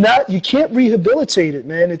 it's not, you can't rehabilitate it,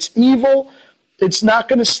 man. It's evil. It's not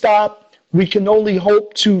going to stop. We can only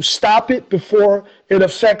hope to stop it before it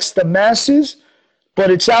affects the masses,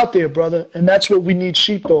 but it's out there, brother, and that's what we need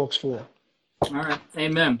sheepdogs for. All right.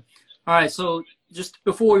 Amen. All right. So just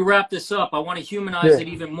before we wrap this up, I want to humanize it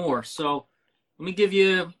even more. So let me give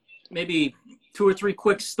you maybe 2 or 3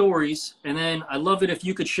 quick stories, and then I'd love it if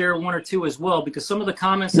you could share 1 or 2 as well, because some of the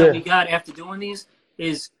comments that we got after doing these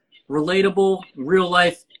is relatable,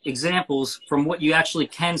 real-life examples from what you actually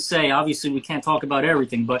can say. Obviously, we can't talk about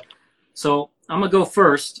everything, but so I'm going to go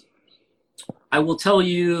first. I will tell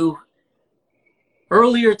you,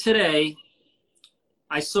 earlier today,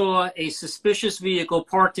 I saw a suspicious vehicle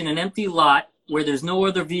parked in an empty lot where there's no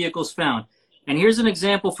other vehicles found. And here's an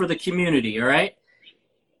example for the community, all right?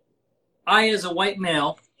 I, as a white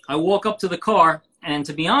male, I walk up to the car, and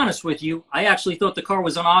to be honest with you, I actually thought the car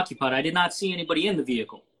was unoccupied. I did not see anybody in the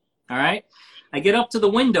vehicle, all right? I get up to the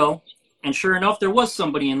window, and sure enough, there was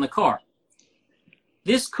somebody in the car.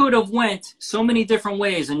 This could have went so many different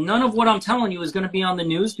ways, and none of what I'm telling you is going to be on the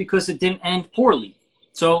news because it didn't end poorly.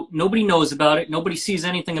 So nobody knows about it. Nobody sees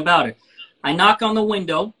anything about it. I knock on the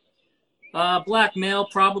window. Black male,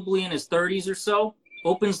 probably in his 30s or so,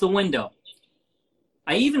 opens the window.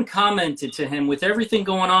 I even commented to him, with everything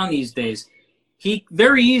going on these days, he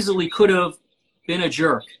very easily could have been a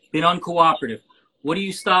jerk, been uncooperative. What are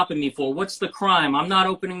you stopping me for? What's the crime? I'm not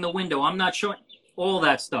opening the window. I'm not showing all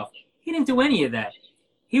that stuff. He didn't do any of that.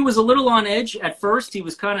 He was a little on edge at first. He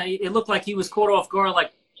was it looked like he was caught off guard,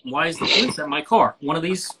 like, why is the police at my car? One of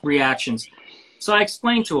these reactions. So I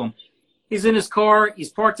explained to him, he's in his car. He's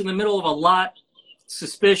parked in the middle of a lot.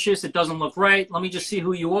 Suspicious. It doesn't look right. Let me just see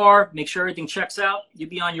who you are. Make sure everything checks out. You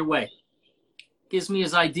be on your way. Gives me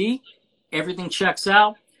his ID. Everything checks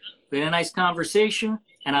out. We had a nice conversation,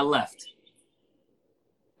 and I left.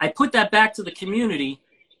 I put that back to the community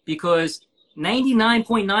because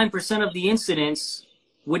 99.9% of the incidents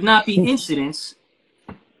would not be incidents.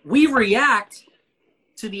 We react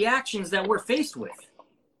to the actions that we're faced with.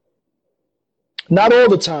 Not all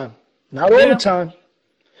the time. Not all the time.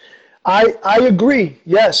 I agree.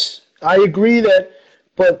 Yes, I agree that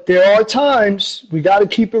But there are times, we got to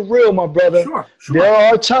keep it real, my brother. Sure.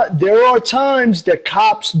 There are times that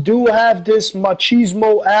cops do have this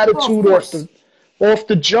machismo attitude off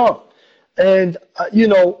the jump. And,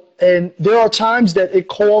 and there are times that it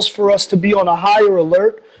calls for us to be on a higher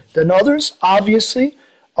alert than others, obviously.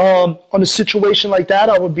 On a situation like that,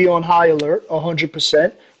 I would be on high alert,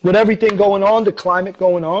 100%. With everything going on, the climate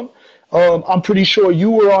going on, I'm pretty sure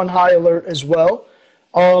you were on high alert as well.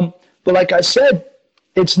 But like I said,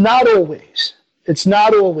 it's not always. It's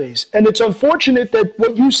not always. And it's unfortunate that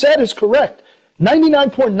what you said is correct.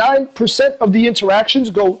 99.9% of the interactions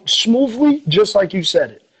go smoothly, just like you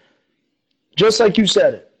said it. Just like you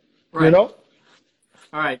said it. Right. You know?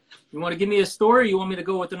 All right. You want to give me a story, or you want me to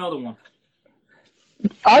go with another one?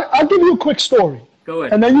 I'll give you a quick story. Go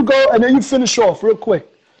ahead. And then you finish off real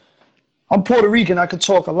quick. I'm Puerto Rican. I could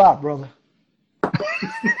talk a lot, brother.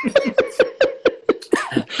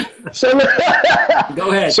 So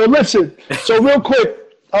go ahead. So listen. So real quick,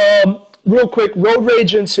 road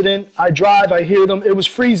rage incident. I drive. I hear them. It was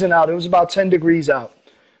freezing out. It was about 10 degrees out.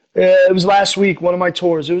 It was last week, one of my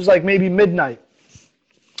tours. It was like maybe midnight.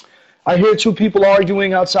 I hear two people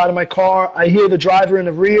arguing outside of my car. I hear the driver in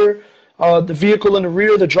the rear, the vehicle in the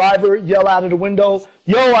rear, the driver yell out of the window,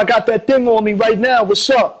 "Yo, I got that thing on me right now. What's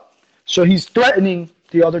up?" So he's threatening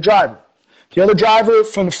the other driver. The other driver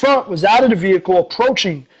from the front was out of the vehicle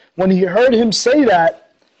approaching. When he heard him say that,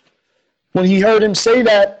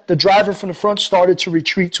 the driver from the front started to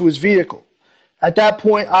retreat to his vehicle. At that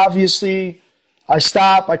point, obviously, I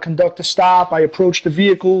stop, I conduct a stop, I approach the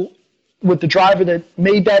vehicle with the driver that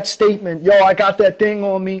made that statement, "Yo, I got that thing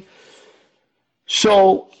on me."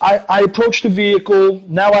 So I approach the vehicle.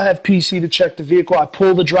 Now I have PC to check the vehicle. I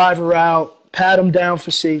pull the driver out, pat him down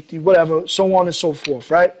for safety, whatever, so on and so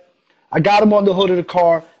forth, right? I got him on the hood of the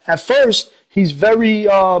car. At first, he's very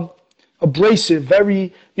abrasive,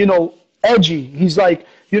 very, edgy. He's like,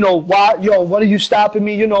 "Why, what are you stopping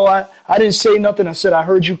me? I didn't say nothing." I said, "I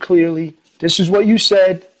heard you clearly. This is what you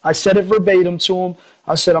said." I said it verbatim to him.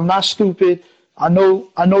 I said, "I'm not stupid. I know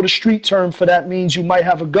the street term for that means you might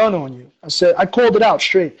have a gun on you." I called it out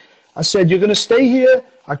straight. I said, "You're going to stay here."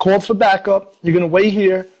 I called for backup. "You're going to wait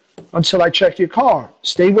here until I check your car.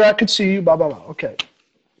 Stay where I could see you, blah, blah, blah." Okay.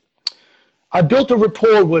 I built a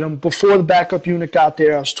rapport with him before the backup unit got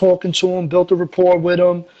there. I was talking to him, built a rapport with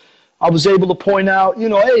him. I was able to point out,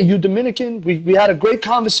 "Hey, you Dominican?" We had a great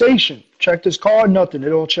conversation. Checked his car, nothing.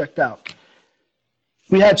 It all checked out.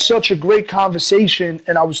 We had such a great conversation,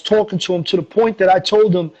 and I was talking to him to the point that I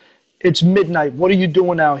told him, "It's midnight. What are you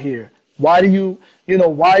doing out here? Why are you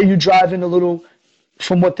driving a little,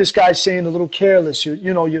 from what this guy's saying, a little careless?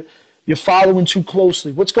 You're following too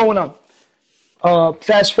closely. What's going on?"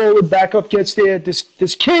 Fast forward, backup gets there.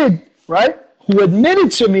 This kid, right, who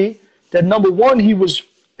admitted to me that, number one, he was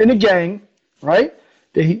in a gang, right,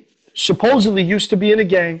 that he supposedly used to be in a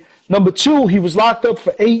gang. Number two, he was locked up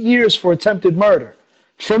for 8 years for attempted murder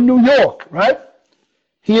from New York, right?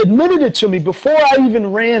 He admitted it to me before I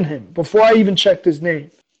even ran him, before I even checked his name.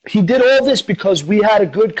 He did all this because we had a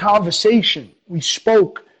good conversation. We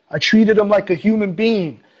spoke. I treated him like a human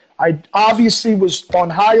being. I obviously was on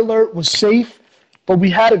high alert, was safe, but we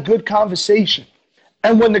had a good conversation.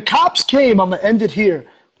 And when the cops came, I'm going to end it here.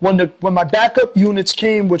 When my backup units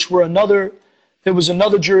came, which were it was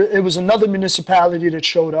another municipality that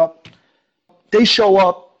showed up. They show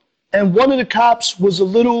up, and one of the cops was a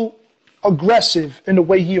little aggressive in the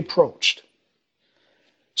way he approached.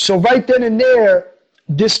 So right then and there,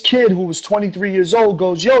 this kid who was 23 years old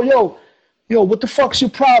goes, yo, what the fuck's your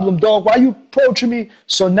problem, dog? Why you approaching me?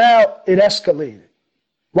 So now it escalated.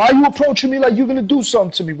 Why are you approaching me like you're going to do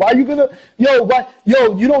something to me? Why are you going to,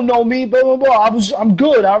 you don't know me, blah, blah, blah. I'm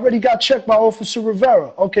good. I already got checked by Officer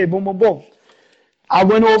Rivera. Okay, boom, boom, boom. I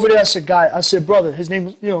went over there. I said, brother, his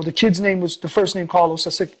name was, the kid's name was, the first name Carlos.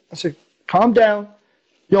 I said, calm down.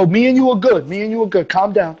 Me and you are good.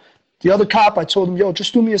 Calm down. The other cop, I told him,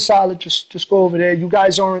 just do me a solid. Just go over there. You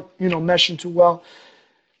guys aren't, meshing too well.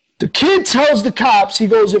 The kid tells the cops, he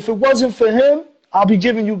goes, if it wasn't for him, I'll be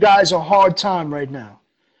giving you guys a hard time right now.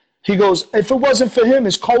 He goes, if it wasn't for him,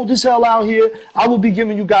 it's cold as hell out here. I will be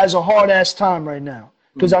giving you guys a hard-ass time right now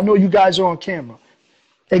because I know you guys are on camera.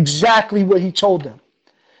 Exactly what he told them.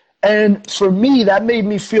 And for me, that made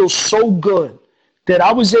me feel so good that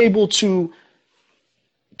I was able to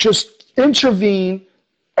just intervene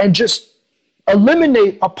and just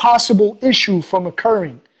eliminate a possible issue from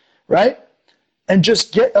occurring, right? And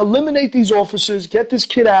just eliminate these officers, get this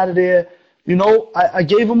kid out of there. I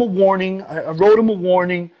gave him a warning. I wrote him a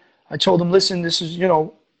warning. I told him, listen, this is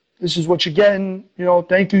what you're getting.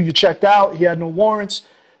 Thank you. You checked out. He had no warrants.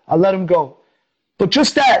 I let him go. But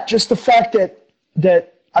just the fact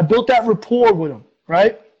that I built that rapport with him,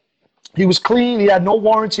 right? He was clean. He had no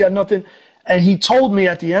warrants. He had nothing. And he told me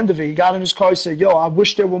at the end of it, he got in his car, he said, yo, I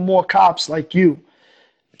wish there were more cops like you.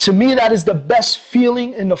 To me, that is the best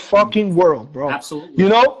feeling in the fucking world, bro. Absolutely. You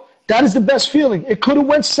know, that is the best feeling. It could have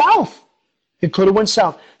went south. It could have went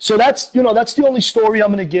south. So that's the only story I'm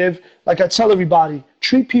going to give. Like I tell everybody,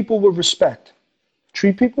 treat people with respect.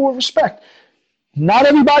 Treat people with respect. Not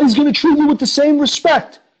everybody's going to treat you with the same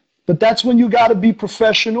respect, but that's when you got to be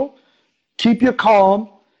professional, keep your calm,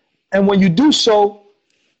 and when you do so,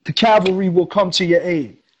 the cavalry will come to your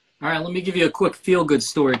aid. All right, let me give you a quick feel-good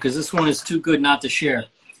story because this one is too good not to share.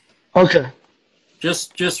 Okay.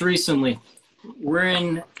 Just recently, we're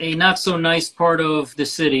in a not-so-nice part of the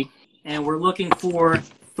city, and we're looking for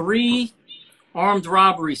 3 armed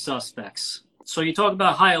robbery suspects. So you talk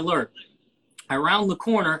about high alert. I round the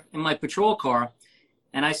corner in my patrol car,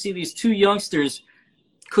 and I see these 2 youngsters,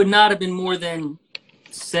 could not have been more than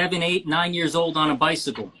 7, 8, 9 years old on a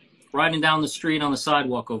bicycle, riding down the street on the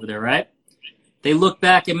sidewalk over there, right? They look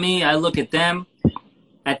back at me, I look at them.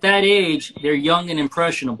 At that age, they're young and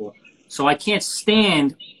impressionable. So I can't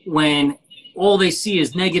stand when all they see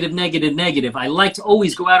is negative, negative, negative. I like to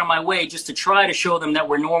always go out of my way just to try to show them that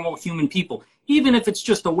we're normal human people, even if it's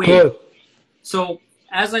just a wave. Good. So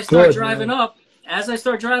as I start driving up,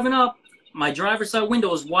 my driver's side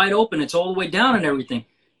window is wide open. It's all the way down and everything.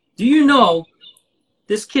 Do you know,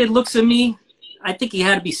 this kid looks at me, I think he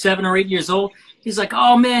had to be 7 or 8 years old. He's like,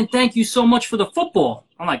 oh, man, thank you so much for the football.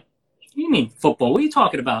 I'm like, what do you mean football? What are you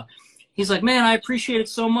talking about? He's like, man, I appreciate it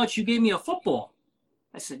so much. You gave me a football.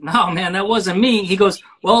 I said, no, man, that wasn't me. He goes,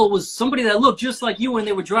 well, it was somebody that looked just like you and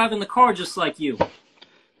they were driving the car just like you.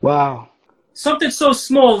 Wow. Something so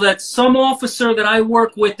small that some officer that I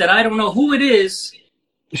work with that I don't know who it is.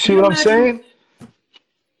 You see what I'm saying?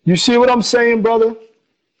 You see what I'm saying, brother?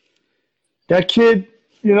 That kid,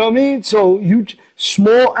 you know what I mean? So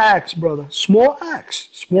small acts, brother. Small acts.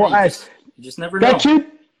 Small acts. You just never know. That kid,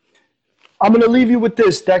 I'm going to leave you with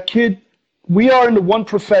this. That kid, we are in the one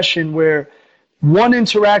profession where one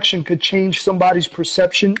interaction could change somebody's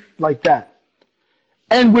perception like that.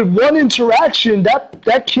 And with one interaction,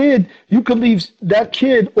 that kid, you could leave that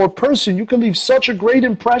kid or person, you could leave such a great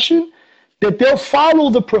impression that they'll follow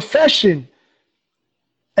the profession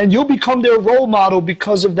and you'll become their role model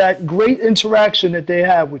because of that great interaction that they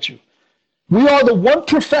have with you. We are the one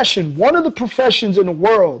profession, one of the professions in the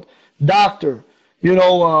world, doctor,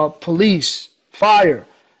 police, fire,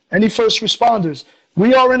 any first responders.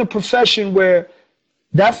 We are in a profession where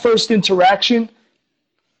that first interaction,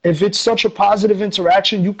 if it's such a positive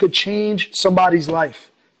interaction, you could change somebody's life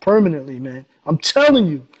permanently, man. I'm telling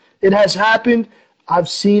you, it has happened. I've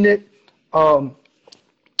seen it.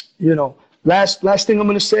 Last thing I'm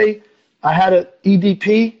going to say, I had an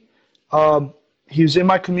EDP. He was in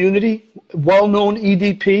my community, well-known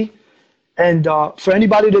EDP. And for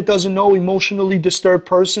anybody that doesn't know, emotionally disturbed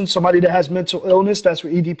person, somebody that has mental illness, that's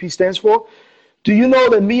what EDP stands for. Do you know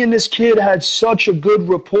that me and this kid had such a good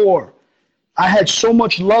rapport? I had so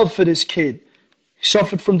much love for this kid. He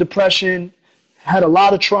suffered from depression, had a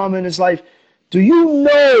lot of trauma in his life. Do you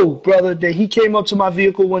know, brother, that he came up to my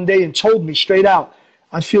vehicle one day and told me straight out,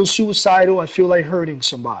 I feel suicidal, I feel like hurting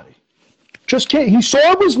somebody. He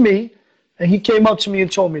saw it was me, and he came up to me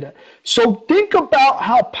and told me that. So think about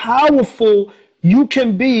how powerful you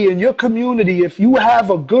can be in your community if you have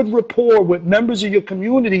a good rapport with members of your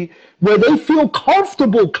community where they feel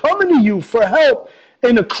comfortable coming to you for help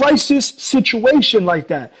in a crisis situation like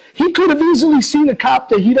that. He could have easily seen a cop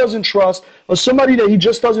that he doesn't trust or somebody that he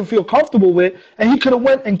just doesn't feel comfortable with, and he could have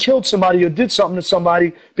went and killed somebody or did something to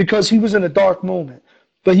somebody because he was in a dark moment.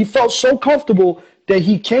 But he felt so comfortable that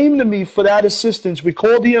he came to me for that assistance. We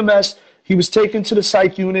called EMS. He was taken to the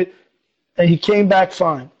psych unit, and he came back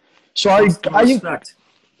fine. So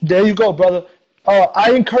there you go, brother.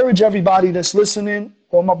 I encourage everybody that's listening,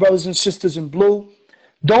 all my brothers and sisters in blue,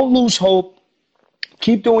 don't lose hope.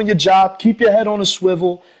 Keep doing your job. Keep your head on a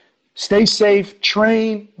swivel. Stay safe.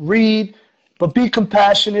 Train. Read. But be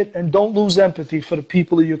compassionate and don't lose empathy for the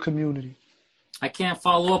people of your community. I can't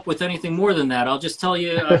follow up with anything more than that. I'll just tell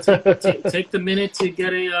you, take the minute to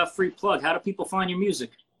get a free plug. How do people find your music?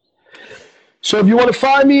 So if you want to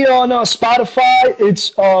find me on Spotify, it's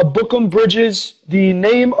Bookham Bridges. The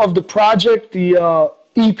name of the project, the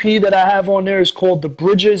EP that I have on there is called The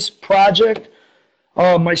Bridges Project.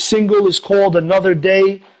 My single is called Another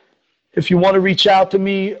Day. If you want to reach out to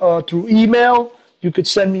me through email, you could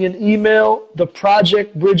send me an email,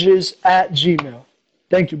 theprojectbridges@gmail.com.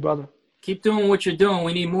 Thank you, brother. Keep doing what you're doing.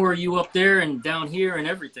 We need more of you up there and down here and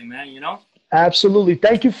everything, man, Absolutely.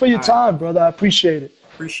 Thank you for your time, brother. I appreciate it.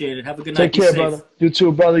 Appreciate it. Have a good night. Take care, brother. You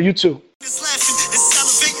too, brother. You too. Laughing and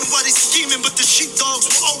salivating while they scheming, but the sheepdogs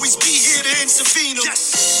will always be here to intervene.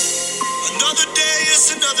 Yes. Another day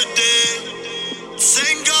is another day.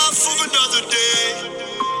 Thank God for another day.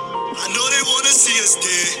 I know they wanna see us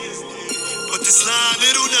dead, but this line,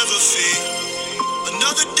 it'll never fade.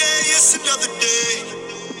 Another day is another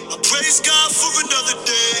day. I praise God for another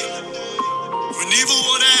day. When evil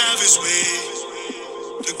wanna have his way,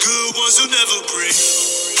 the good ones will never break.